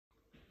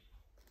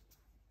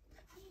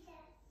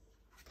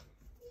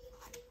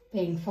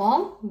Pink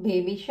form,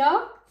 Baby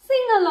Shark,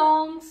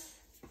 sing-alongs.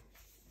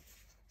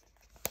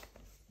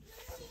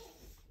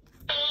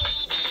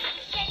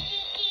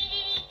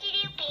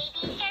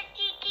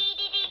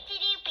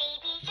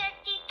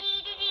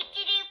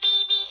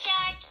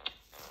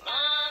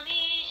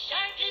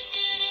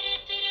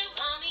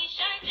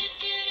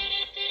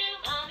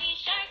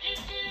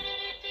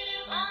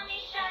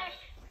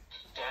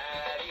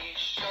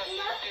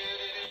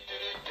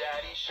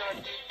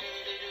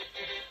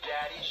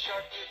 Daddy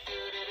shark,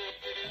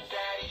 do-do-do-do-do-do,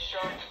 Daddy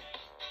shark.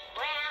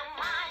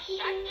 Grandma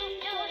shark,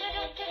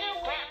 do-do-do-do-do,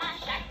 Grandma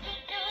shark,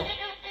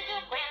 do-do-do-do-do,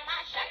 Grandma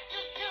shark,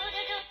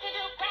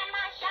 do-do-do-do-do,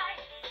 Grandma shark.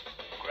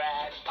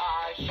 Grandpa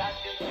shark,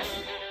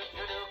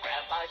 do-do-do-do-do,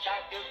 Grandpa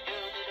shark,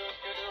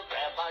 do-do-do-do-do,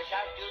 Grandpa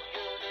shark,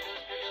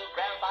 do-do-do-do-do,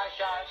 Grandpa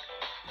shark.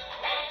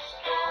 Let's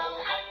go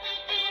hunt,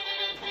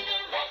 do-do-do-do-do,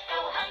 let's go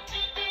hunt,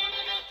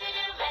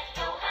 do-do-do-do-do, let's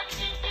go hunt,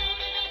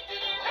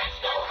 do-do-do-do-do, let's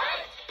go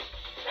hunt.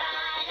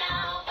 Run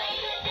away,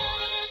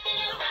 do-do-do-do-do,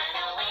 run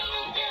away,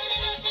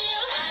 do-do-do-do-do,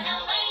 run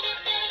away,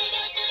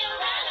 do-do-do-do-do,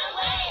 run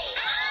away.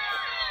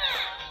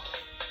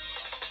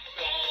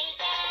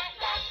 Safe at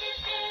last,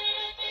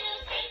 do-do-do-do-do,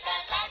 safe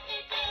at last,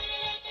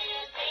 do-do-do-do-do,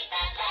 safe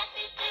at last,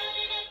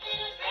 do-do-do-do-do,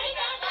 safe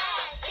at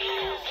last.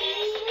 It's the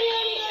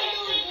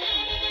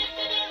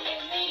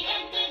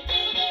end,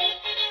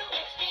 do-do-do-do-do,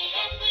 it's the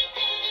end,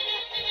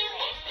 do-do-do-do-do,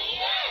 it's the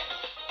end.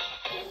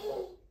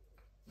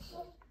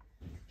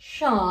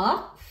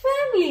 Shark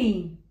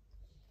family.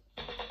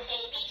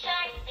 Baby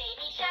shark,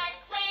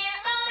 where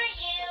are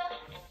you?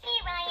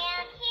 Here I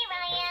am,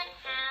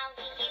 how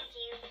do you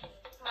do?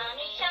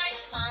 Mommy shark,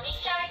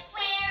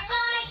 where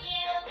are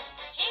you?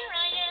 Here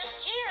I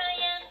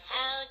am,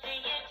 how do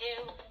you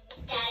do?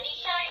 Daddy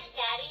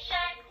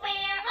shark,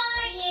 where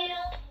are you?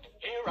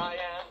 Here I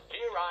am,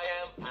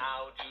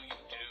 how do you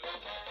do?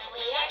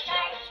 We are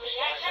sharks, we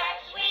are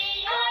sharks, we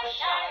are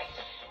sharks.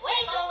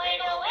 Wiggle,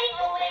 wiggle,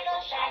 wiggle, wiggle,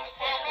 shark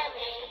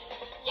family.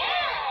 Yeah!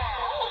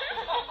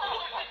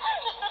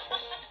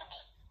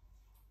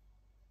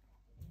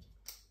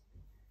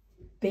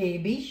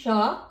 Baby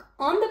Shark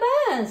on the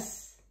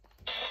bus.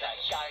 The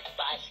shark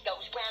bus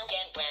goes round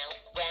and round,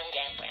 round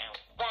and round,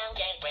 round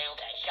and round.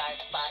 The shark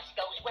bus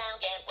goes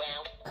round and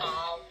round,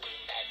 all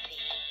through the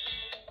sea.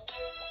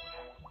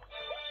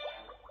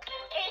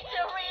 It's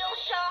a real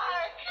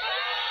shark!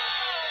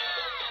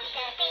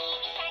 The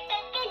baby shark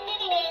goes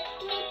do-do-do-do,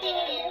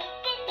 do-do-do-do,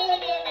 do-do-do-do.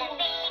 The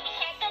baby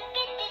shark goes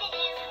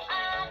do-do-do-do,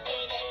 all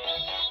through the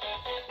sea.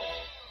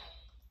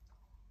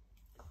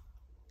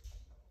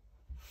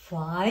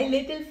 5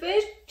 little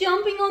fish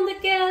jumping on the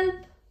kelp.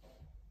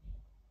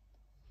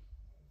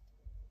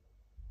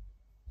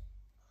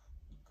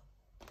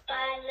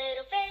 Five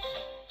little fish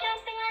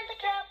jumping on the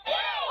kelp.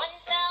 One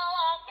fell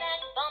off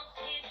and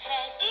bumped his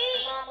head.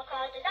 Mama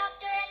called the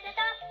doctor and the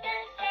doctor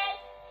said,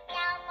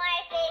 no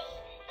more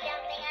fish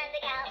jumping on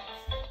the kelp.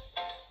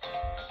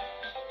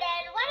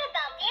 Then what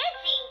about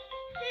dancing?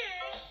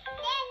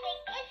 Dancing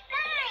is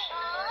fine.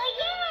 Oh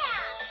yeah.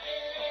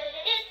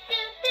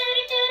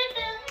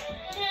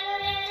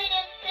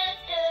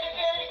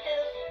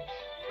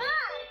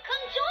 Mom,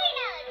 come join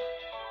us.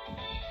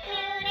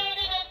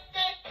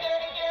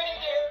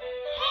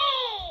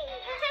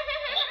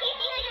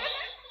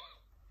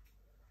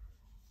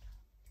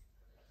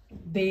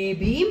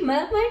 Baby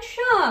mermaid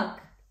shark.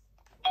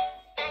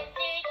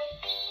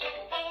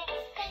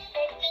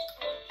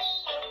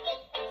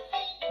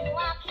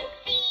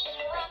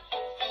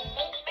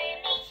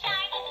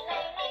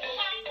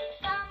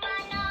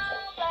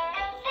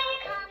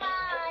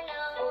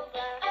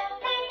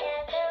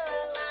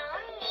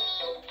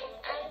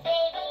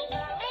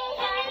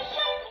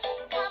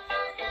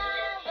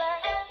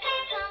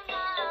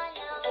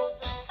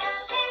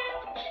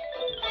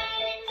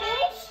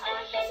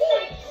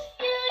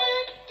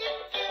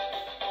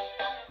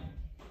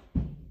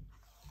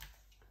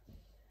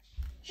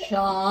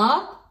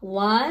 Shark,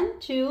 1,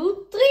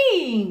 2,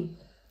 3.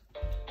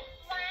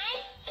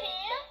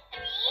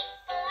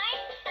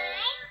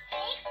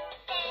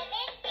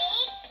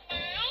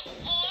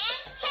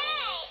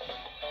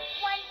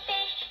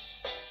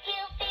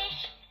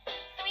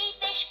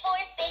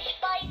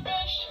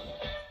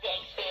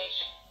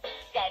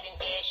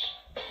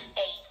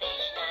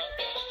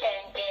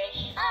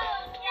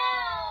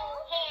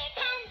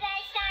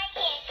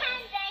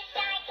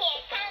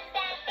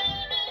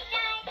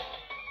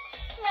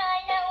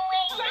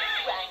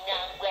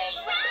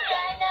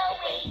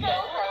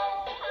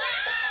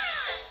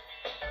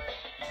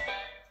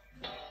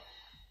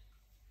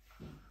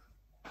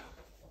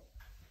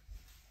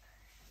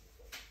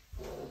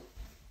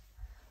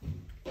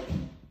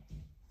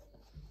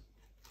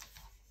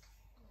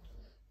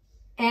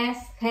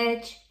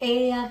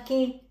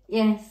 S-H-A-R-K.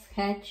 Yes,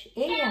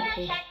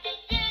 H-A-R-K.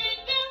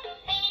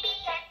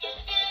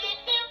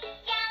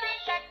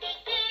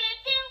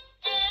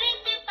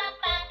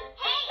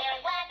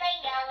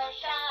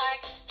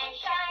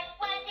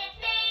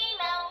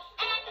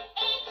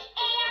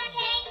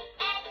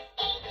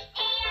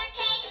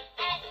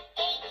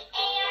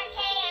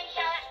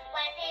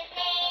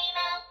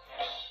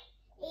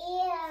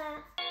 Yeah.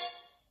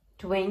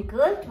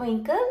 Twinkle,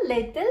 twinkle,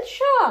 little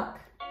shark.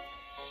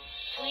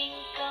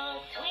 Twinkle,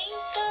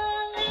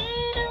 twinkle,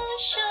 little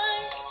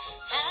shark,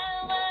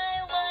 how I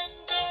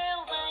wonder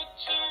what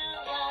you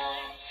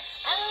are.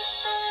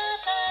 Up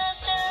above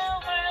the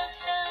world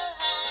so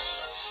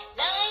high,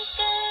 like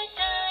a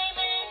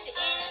diamond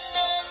in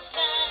the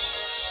sky.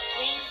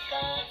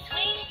 Twinkle,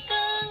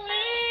 twinkle,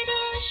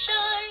 little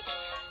shark,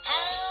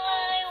 how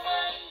I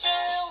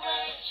wonder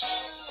what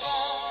you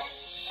are.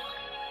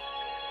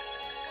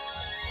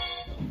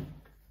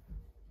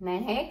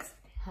 Next,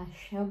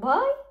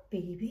 Hushabye,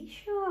 baby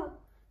shark.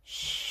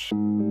 Shh.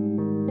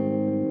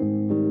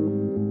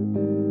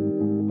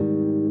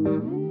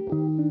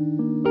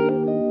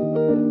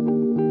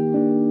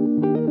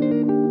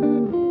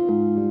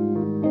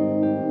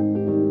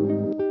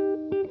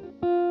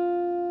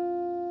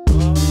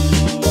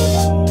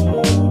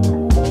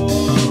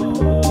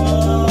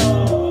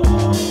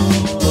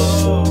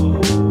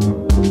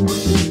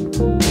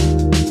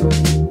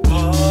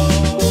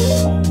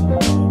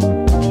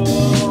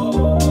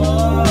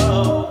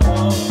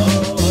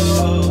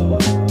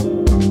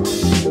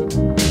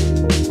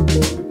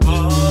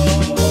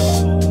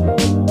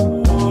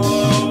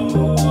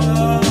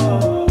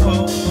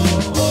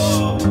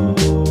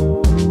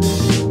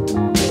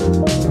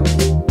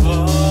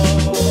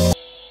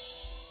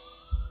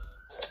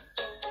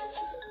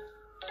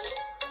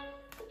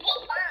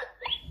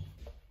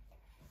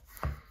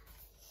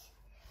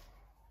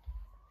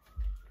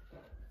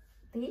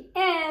 The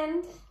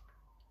end.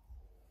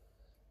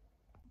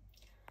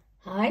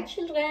 Hi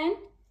children,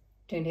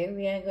 today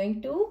we are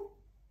going to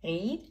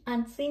read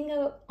and sing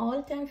our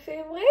all-time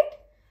favorite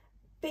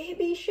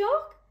Baby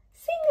Shark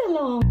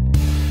sing-along.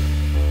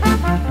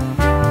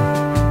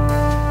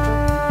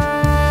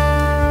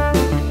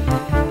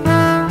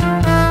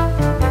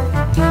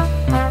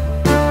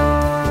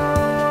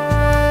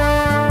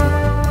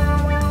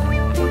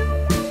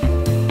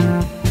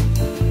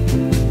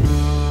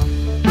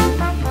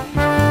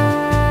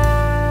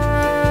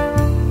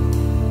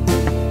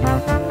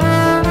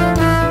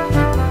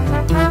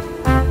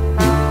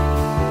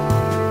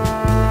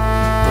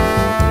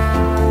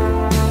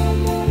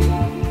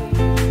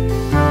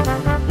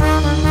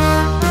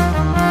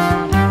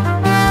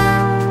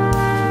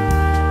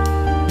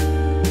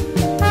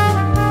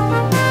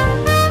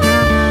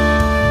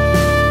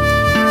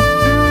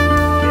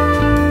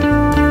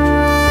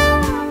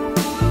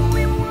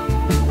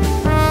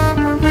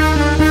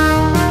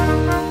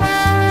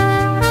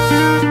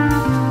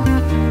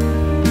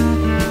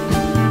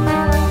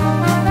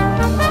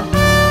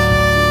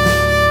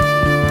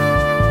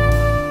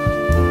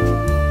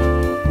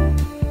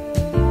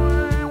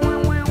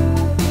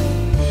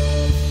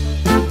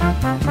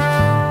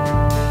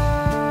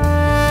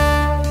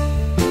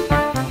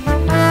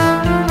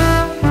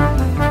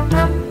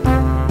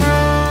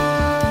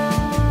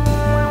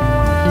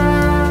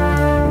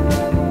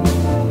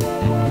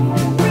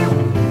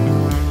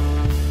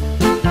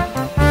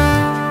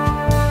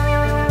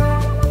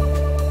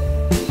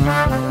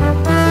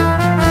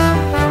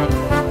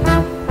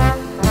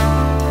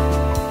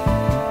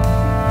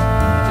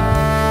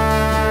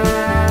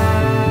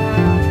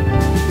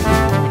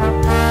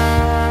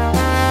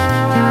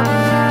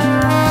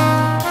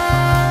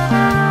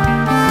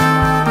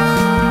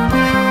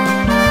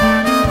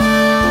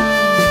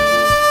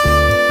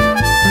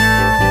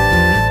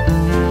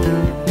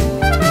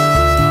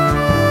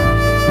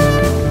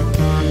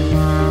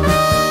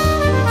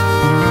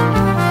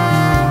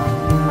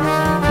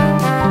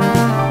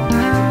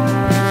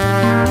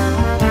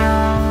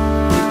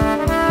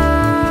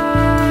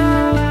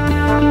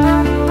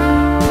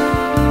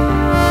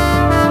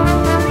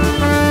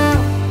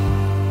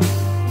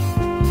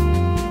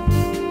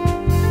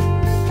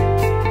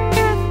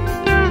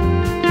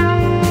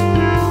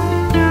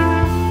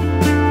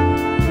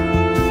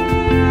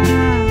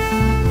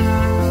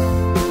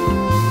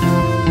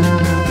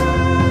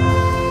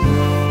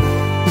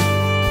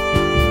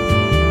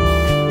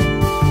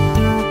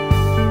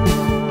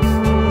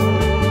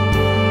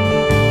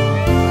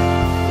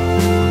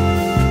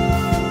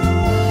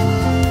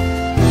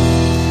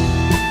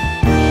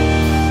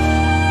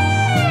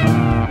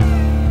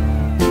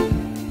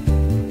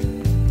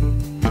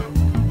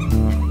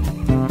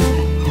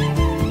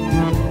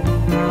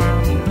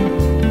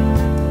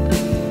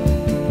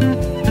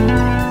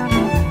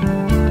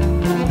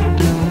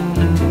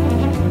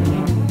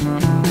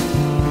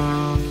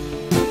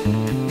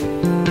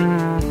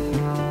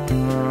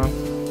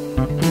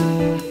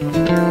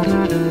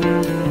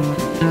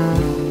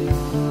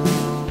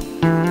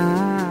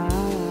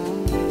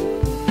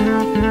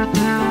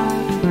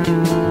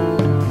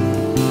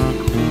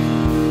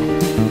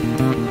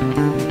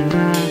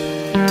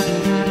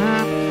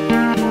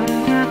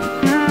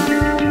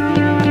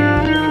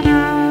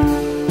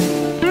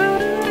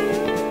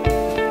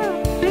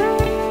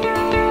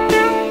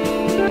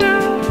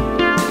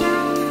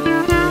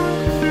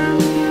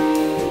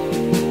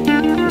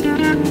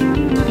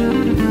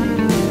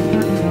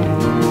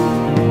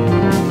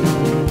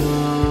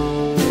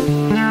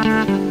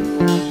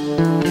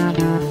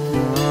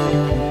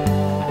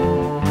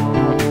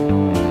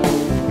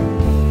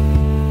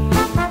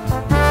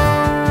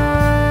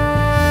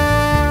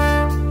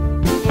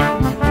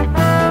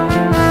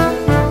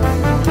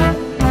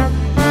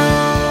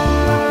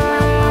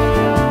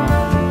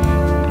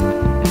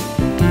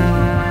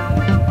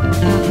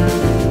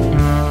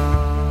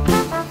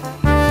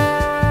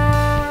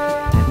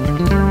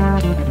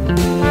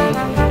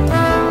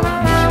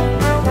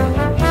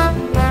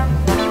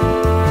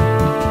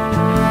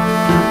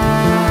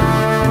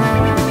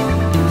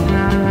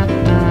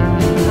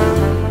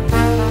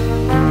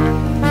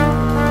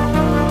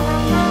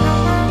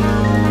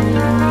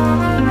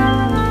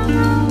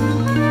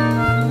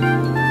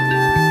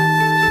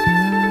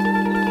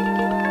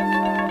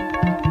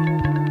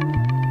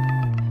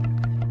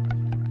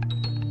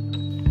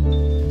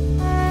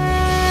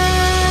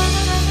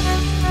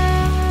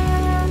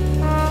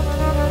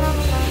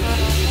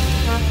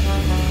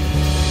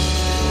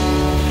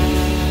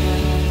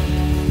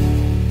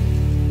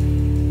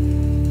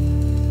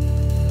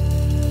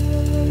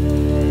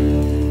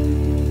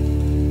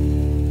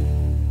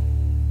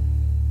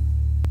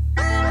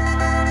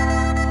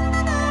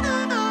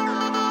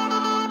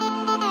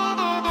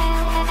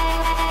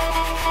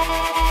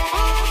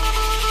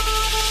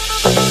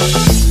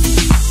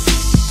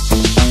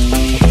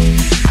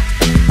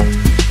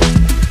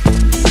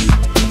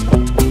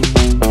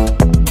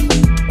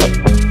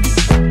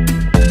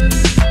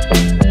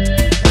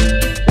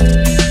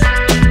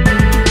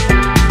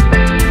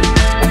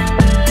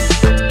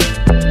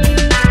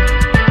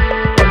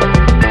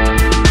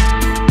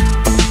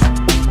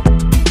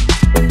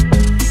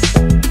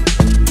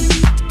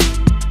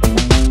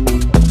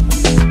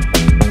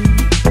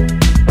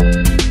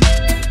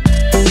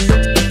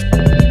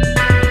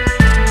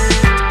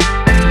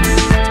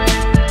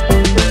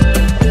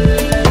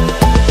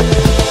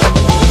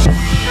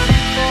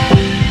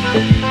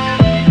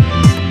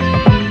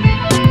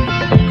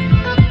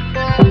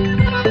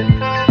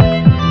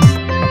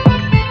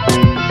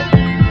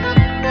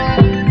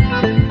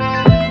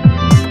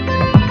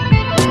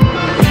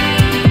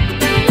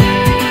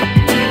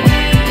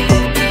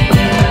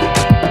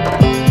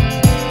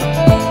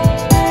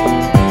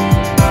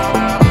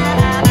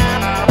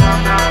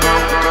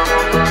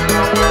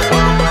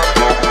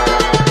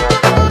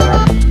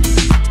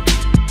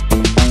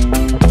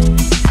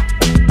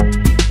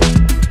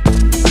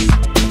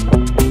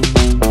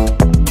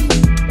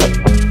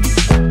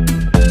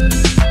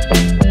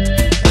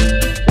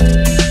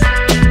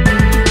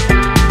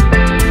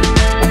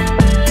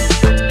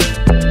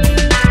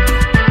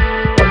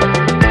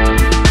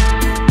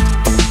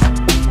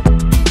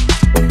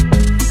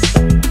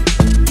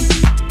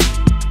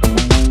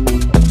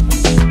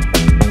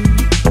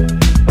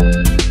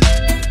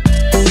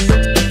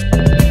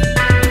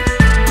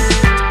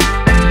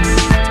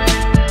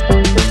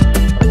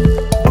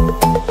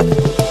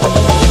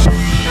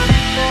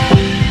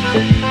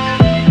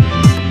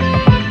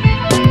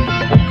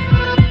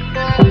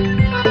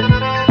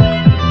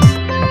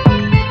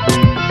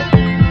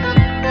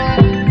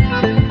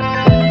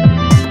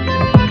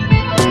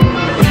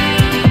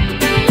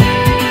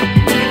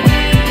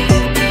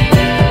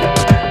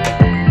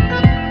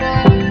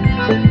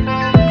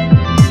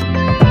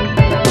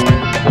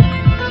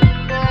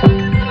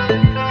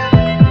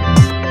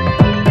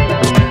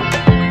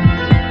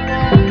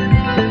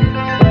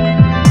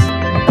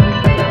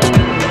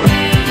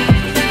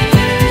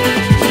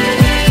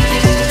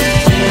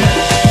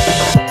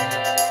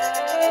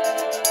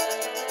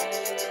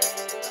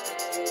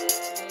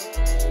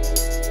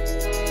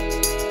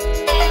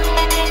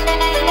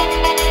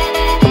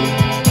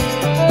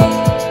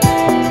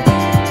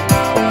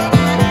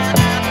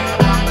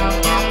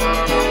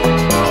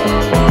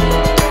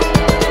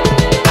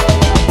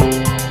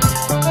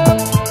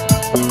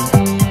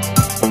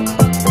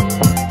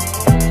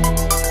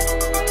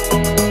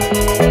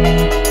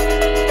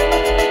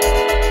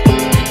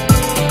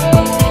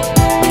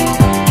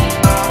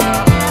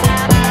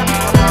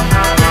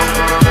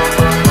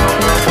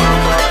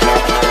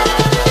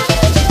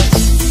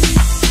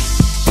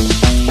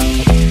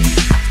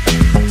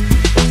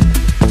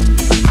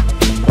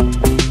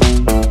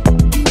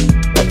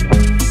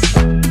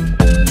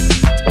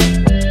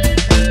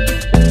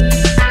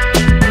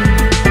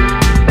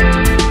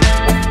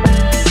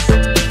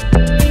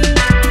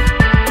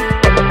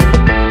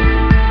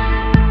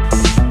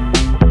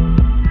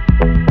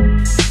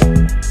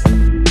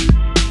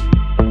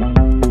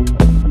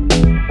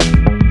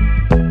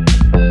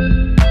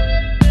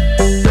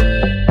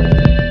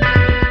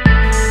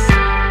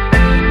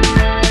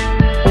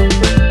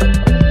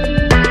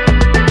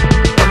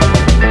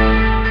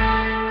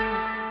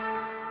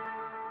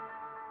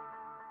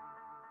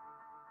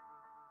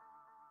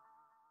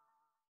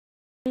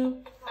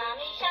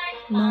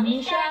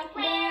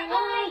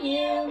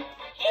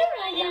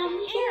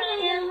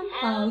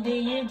 how do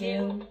you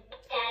do?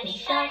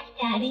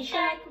 Daddy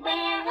Shark,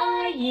 where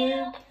are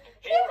you?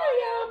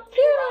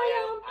 Here I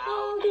am,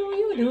 how do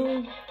you do?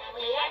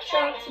 We are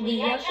Sharks,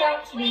 we are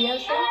sharks, we are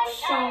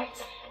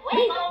sharks.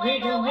 Wiggle,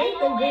 wiggle,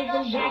 wiggle,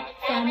 wiggle, wiggle,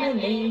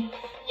 family.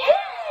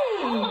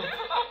 Yay!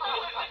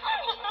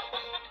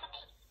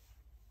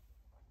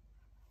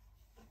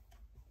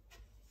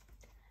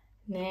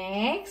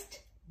 Next,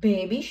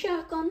 Baby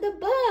Shark on the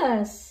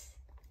bus.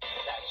 The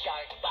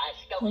shark bus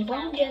Go goes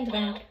round and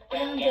round,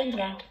 round and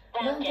round,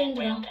 round and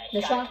round.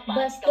 The shark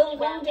bus goes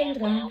round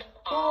and round,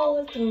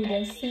 all through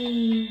the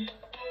sea.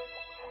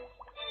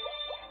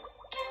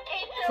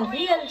 It's A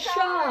real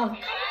shark.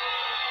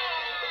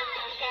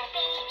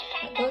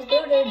 The Goes do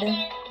do do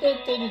do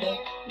do do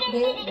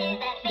do do.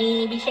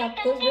 Baby shark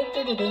goes do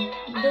do do do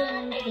do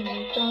through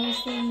the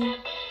sea.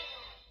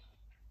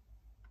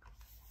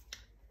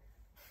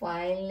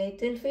 5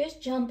 little fish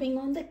jumping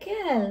on the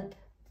kelp.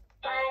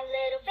 5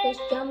 little Fish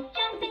fish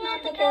jumping on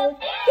the kelp.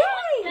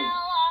 Yay! fell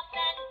off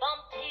and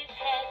bumped his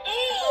head.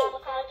 Mama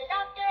called the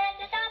doctor and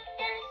the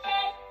doctor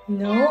said,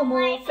 No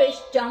more fish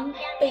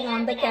jumping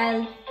on the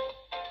kelp.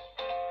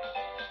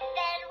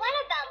 then what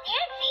about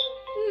dancing?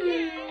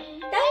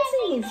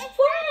 Dancing is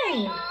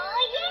fine.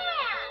 Oh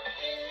yeah!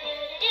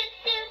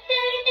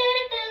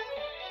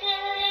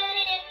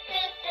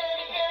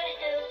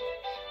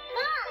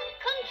 Mom,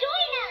 come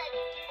join us!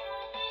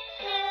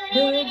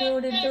 Do do do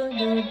do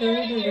do do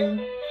do do.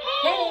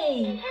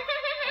 Hey!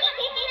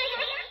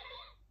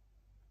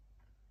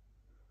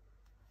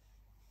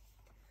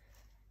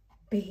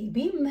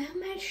 Baby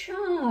mermaid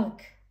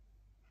shark.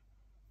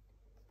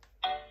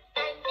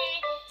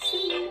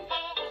 See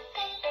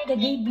the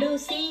deep blue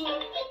sea.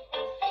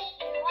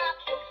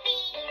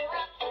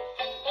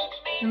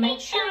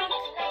 Mermaid shark.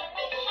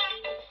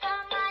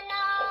 Come on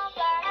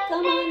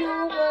over.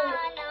 Over.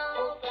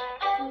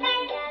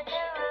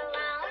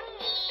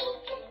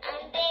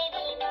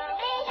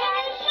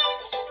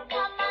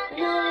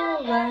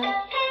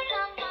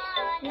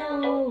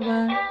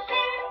 Over.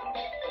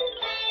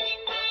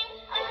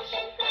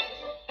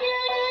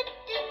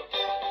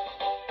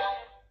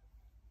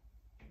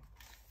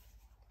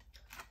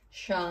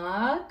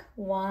 Shark.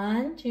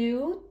 1,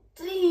 2,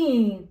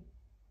 3.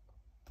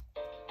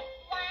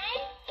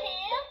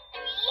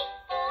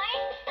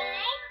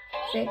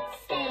 6,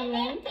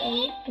 7,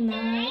 8,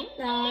 9,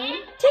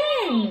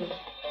 10.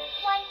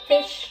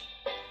 Fish.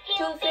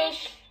 2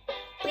 fish.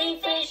 3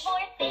 fish.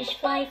 Fish.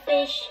 5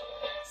 fish.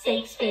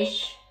 6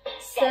 fish.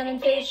 7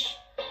 fish.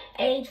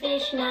 8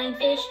 fish. 9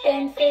 fish.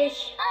 10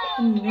 fish.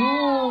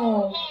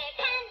 No.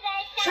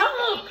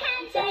 Shark.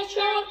 The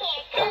shark.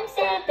 Comes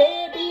a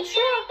baby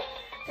shark.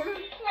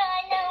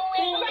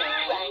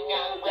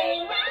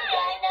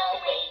 Run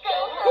away, go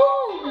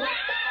Boom. home.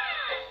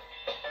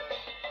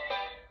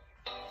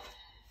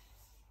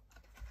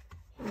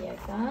 Here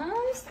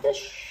comes the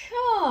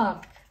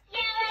shark.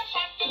 Yellow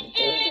shark,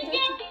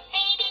 do-do-do-do.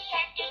 Baby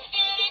shark,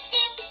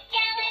 do-do-do-do.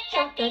 Yellow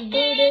Shark shark, do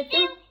do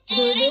do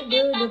do do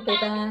do do baby.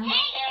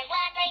 Hey, there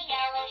was a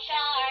yellow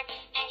shark,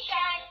 and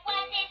shark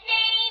was his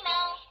name.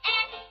 Oh,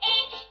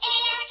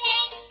 S-H-A-R-K.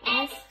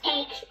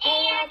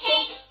 S-H-A-R-K,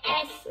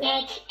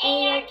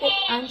 S-H-A-R-K,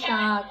 and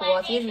shark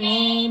was his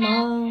name.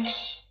 Oh.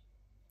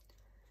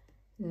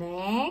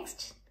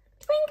 Next,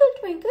 twinkle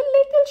twinkle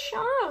little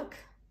shark.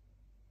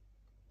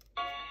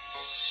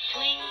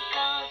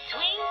 Twinkle,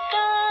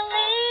 twinkle,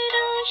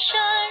 little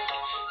shark,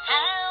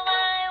 how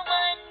I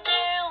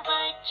wonder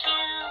what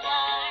you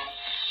are.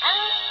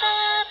 Up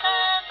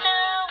above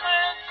the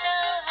world so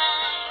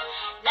high,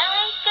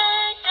 like a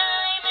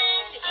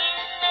diamond in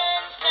the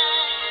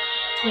sky.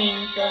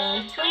 Twinkle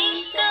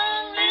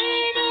twinkle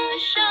little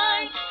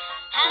shark,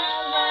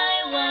 how I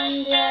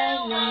wonder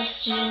what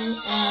you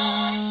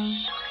are.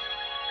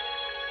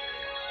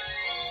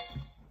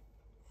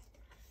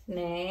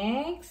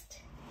 Next.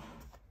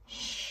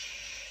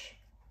 Shh.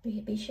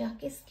 Baby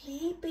shark is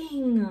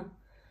sleeping.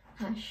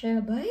 Hush,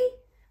 boy.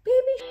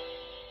 Baby.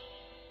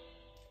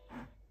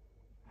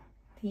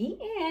 The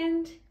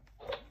end.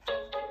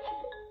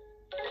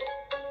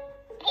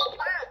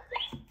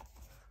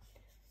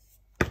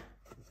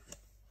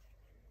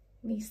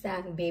 We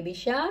sang Baby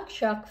Shark,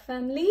 Shark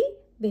Family,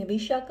 Baby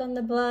Shark on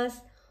the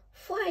bus,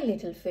 5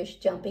 little fish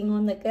jumping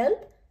on the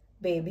kelp,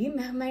 Baby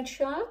Mermaid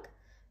Shark,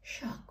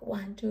 Shark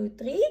 1, 2,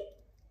 3,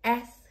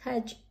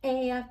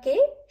 S-H-A-R-K,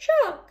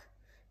 Shark,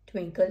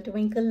 Twinkle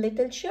Twinkle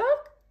Little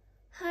Shark,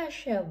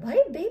 Hush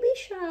by Baby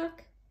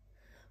Shark.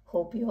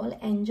 Hope you all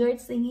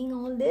enjoyed singing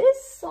all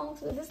these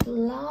songs with this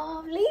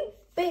lovely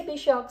Baby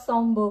Shark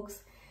songbooks.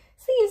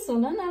 See you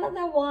soon on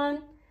another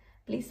one.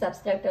 Please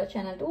subscribe to our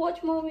channel to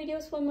watch more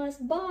videos from us.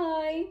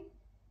 Bye.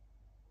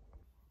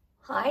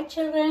 Hi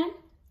children.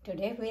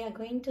 Today we are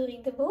going to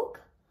read the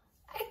book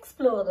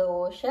Explore the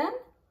Ocean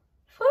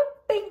for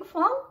Pink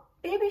from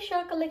Baby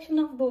Shark collection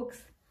of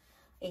books.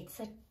 It's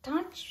a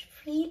touch,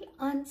 feel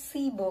and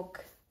see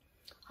book.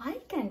 I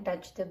can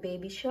touch the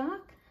baby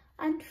shark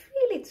and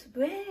feel it's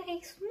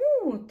very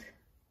smooth.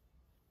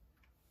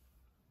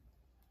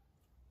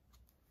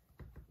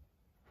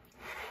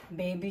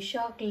 Baby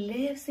shark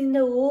lives in the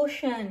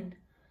ocean.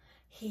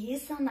 He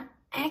is an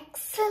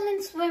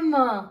excellent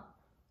swimmer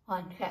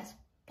and has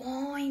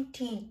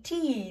pointy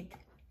teeth.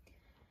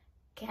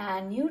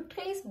 Can you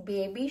trace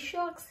baby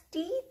shark's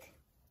teeth?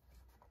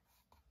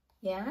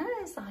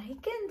 Yes, I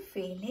can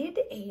feel it.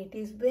 It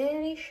is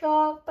very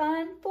sharp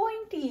and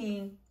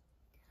pointy.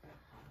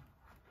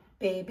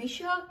 Baby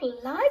shark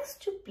likes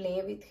to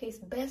play with his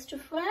best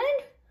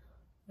friend,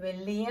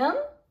 William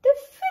the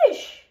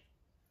fish.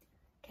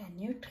 Can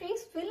you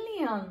trace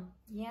William?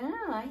 Yeah,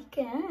 I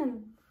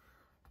can.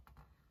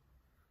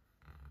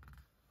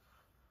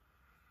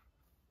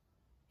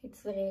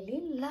 It's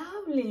really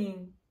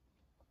lovely.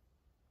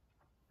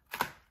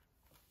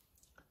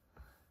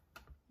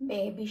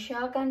 Baby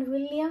shark and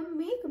William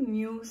make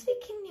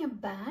music in a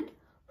band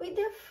with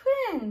their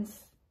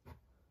friends.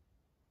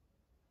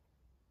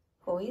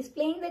 Who is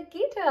playing the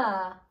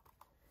guitar?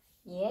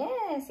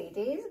 Yes, it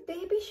is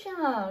Baby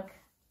Shark.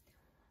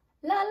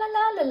 La la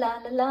la la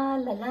la la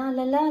la la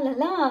la la la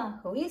la.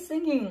 Who is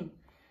singing?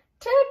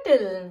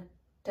 Turtle.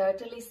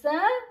 Turtle is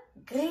a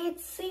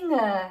great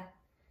singer.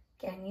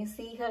 Can you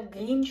see her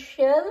green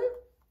shell?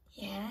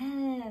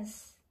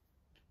 Yes.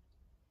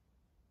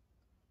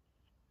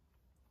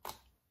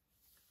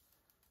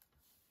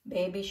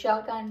 Baby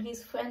Shark and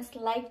his friends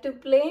like to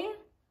play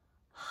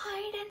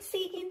hide and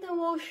seek in the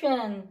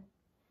ocean.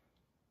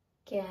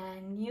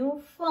 Can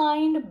you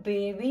find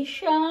Baby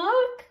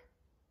Shark?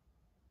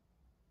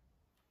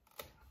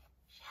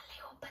 Shall I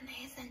open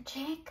his and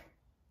check?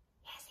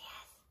 Yes,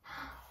 yes.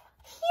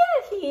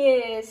 Here he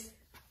is.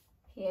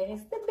 Here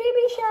is the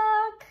Baby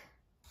Shark.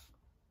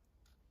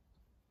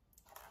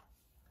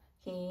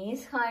 He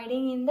is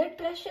hiding in the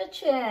treasure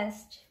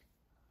chest.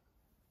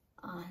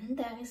 And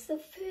there is a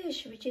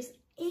fish which is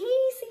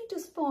easy to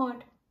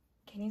spot.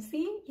 Can you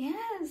see?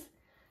 Yes.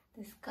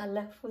 These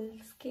colorful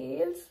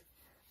scales.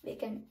 We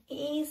can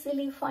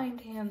easily find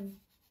him.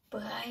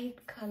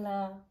 Bright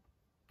color.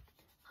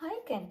 I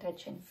can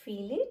touch and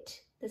feel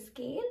it. The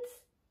scales.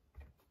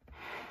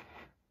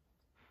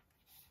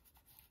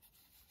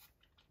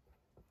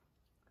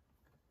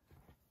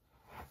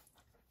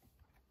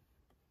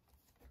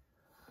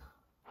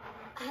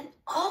 An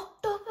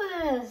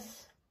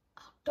octopus.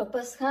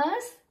 Octopus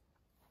has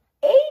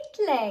 8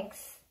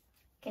 legs.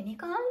 Can you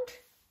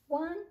count?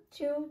 1,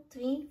 2,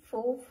 3,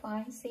 4,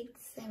 5,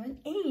 6, 7,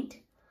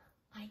 8.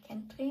 I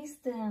can trace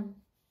them.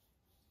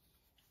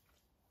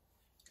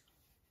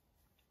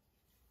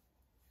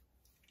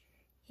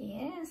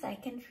 Yes, I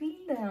can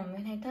feel them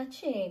when I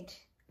touch it.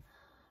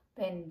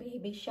 When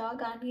Baby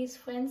Shark and his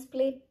friends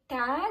play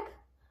tag,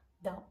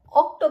 the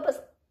octopus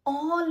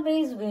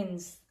always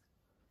wins.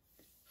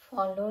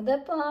 Follow the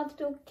path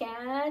to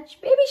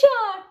catch Baby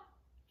Shark.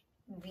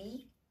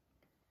 We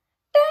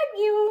tag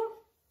you.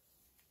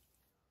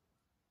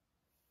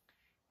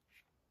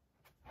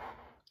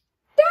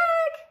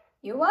 Tag!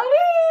 You are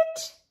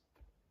it!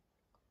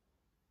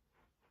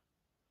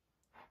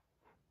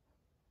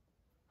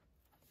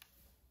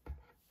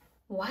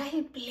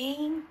 While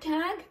playing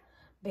tag,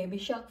 Baby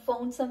Shark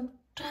found some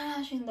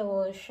trash in the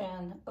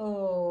ocean.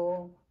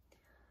 Oh.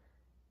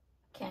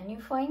 Can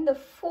you find the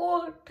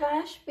 4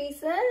 trash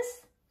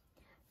pieces?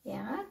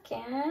 Yeah,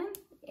 can.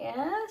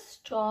 Yeah,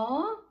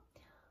 straw,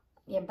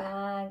 a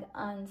bag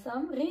and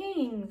some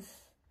rings.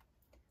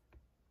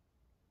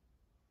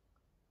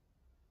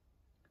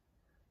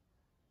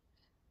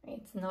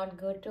 It's not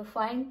good to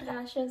find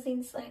trashes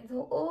inside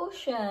the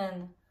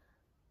ocean.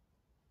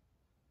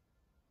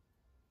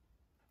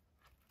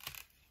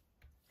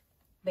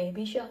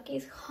 Baby Shark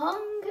is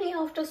hungry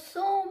after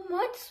so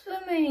much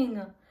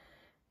swimming.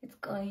 It's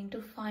going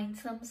to find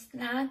some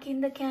snack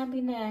in the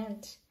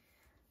cabinet.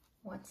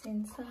 What's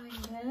inside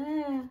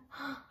there?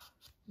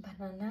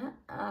 Banana,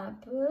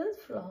 apple,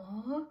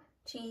 flour,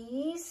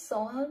 cheese,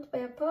 salt,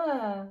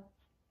 pepper.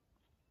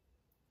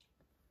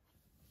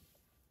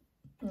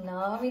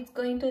 Now it's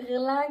going to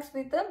relax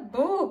with a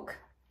book.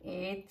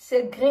 It's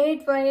a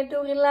great way to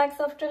relax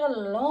after a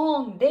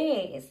long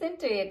day,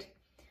 isn't it?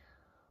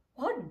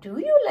 What do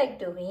you like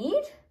to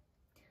read?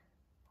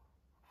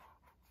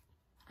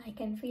 I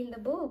can feel the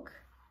book.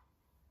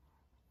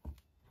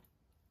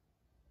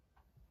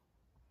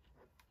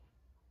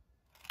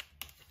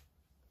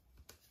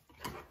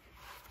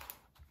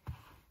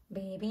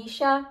 Baby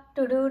Shark,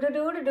 do do do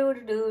do do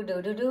do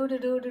do do do do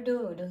do do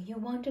do. Do you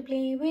want to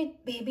play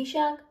with Baby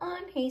Shark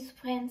and his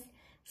friends?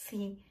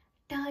 See,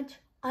 touch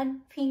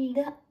and feel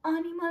the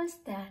animals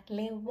that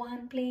live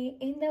and play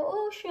in the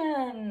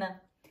ocean.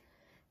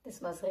 This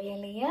was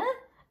really a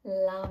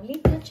lovely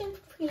touch and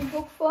feel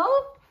book for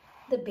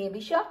the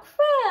Baby Shark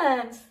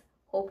fans.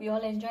 Hope you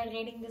all enjoyed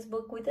reading this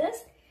book with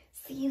us.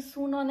 See you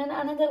soon on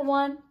another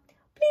one.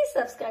 Please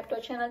subscribe to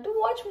our channel to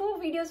watch more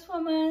videos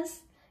from us.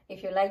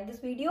 If you like this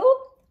video,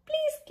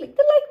 please click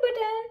the like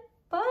button.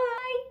 Bye.